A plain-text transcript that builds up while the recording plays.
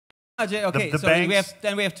Okay, the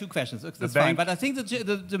so we have two questions. That's fine. But I think the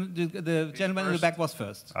gentleman in the back was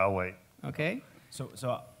first. I'll wait. Okay.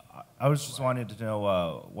 So I was just wanting to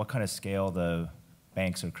know what kind of scale the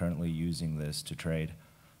banks are currently using this to trade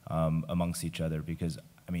amongst each other, because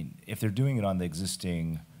I mean, if they're doing it on the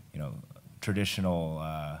existing, traditional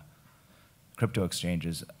crypto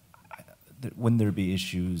exchanges, wouldn't there be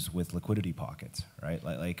issues with liquidity pockets, right?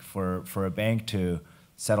 Like for a bank to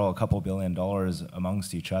settle a couple $2 billion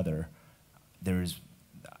amongst each other,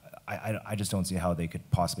 I just don't see how they could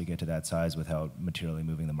possibly get to that size without materially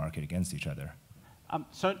moving the market against each other.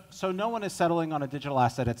 So no one is settling on a digital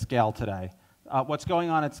asset at scale today. What's going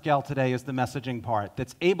on at scale today is the messaging part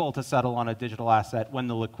that's able to settle on a digital asset when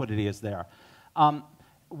the liquidity is there.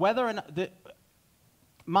 Whether or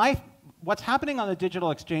not what's happening on the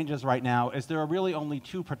digital exchanges right now is there are really only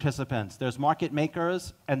two participants. There's market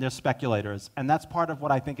makers and there's speculators, and that's part of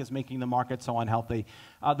what I think is making the market so unhealthy.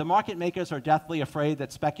 The market makers are deathly afraid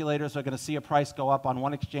that speculators are going to see a price go up on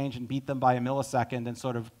one exchange and beat them by a millisecond and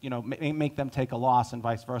sort of make them take a loss and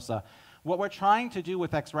vice versa. What we're trying to do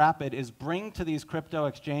with XRapid is bring to these crypto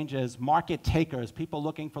exchanges market takers, people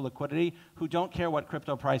looking for liquidity who don't care what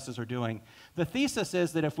crypto prices are doing. The thesis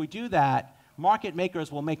is that if we do that, market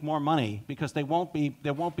makers will make more money because there won't be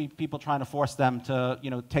people trying to force them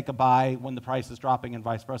to take a buy when the price is dropping and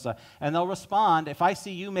vice versa. And they'll respond, if I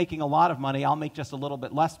see you making a lot of money, I'll make just a little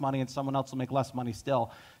bit less money and someone else will make less money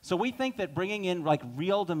still. So we think that bringing in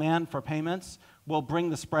real demand for payments will bring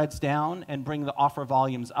the spreads down and bring the offer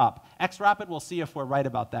volumes up. XRapid will see if we're right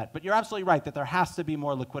about that. But you're absolutely right that there has to be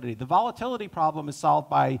more liquidity. The volatility problem is solved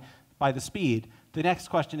by the speed. The next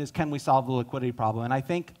question is, can we solve the liquidity problem? And I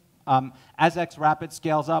think as XRapid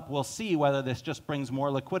scales up, we'll see whether this just brings more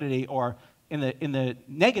liquidity, or in the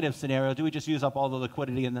negative scenario, do we just use up all the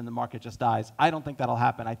liquidity and then the market just dies? I don't think that'll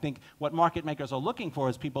happen. I think what market makers are looking for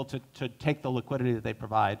is people to take the liquidity that they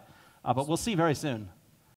provide. But we'll see very soon.